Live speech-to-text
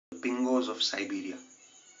Pingos of Siberia.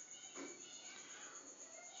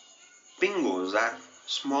 Pingos are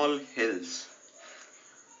small hills.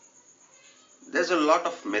 There's a lot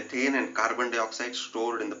of methane and carbon dioxide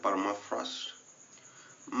stored in the permafrost,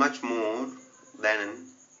 much more than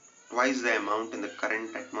twice the amount in the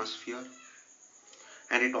current atmosphere.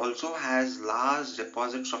 And it also has large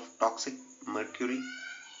deposits of toxic mercury.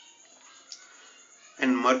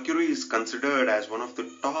 And mercury is considered as one of the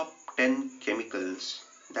top 10 chemicals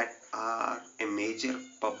that are a major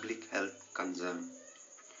public health concern.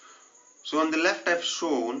 So on the left I've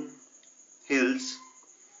shown hills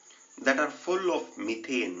that are full of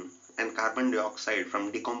methane and carbon dioxide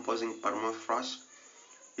from decomposing permafrost.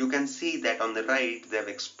 You can see that on the right they have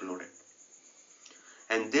exploded.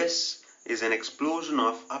 And this is an explosion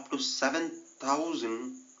of up to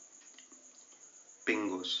 7,000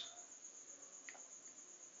 pingos.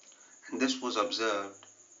 And this was observed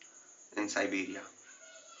in Siberia.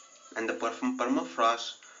 And the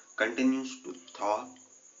permafrost continues to thaw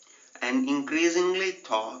and increasingly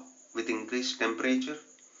thaw with increased temperature,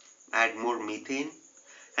 add more methane,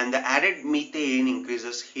 and the added methane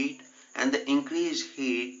increases heat, and the increased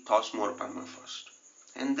heat thaws more permafrost.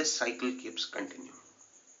 And this cycle keeps continuing.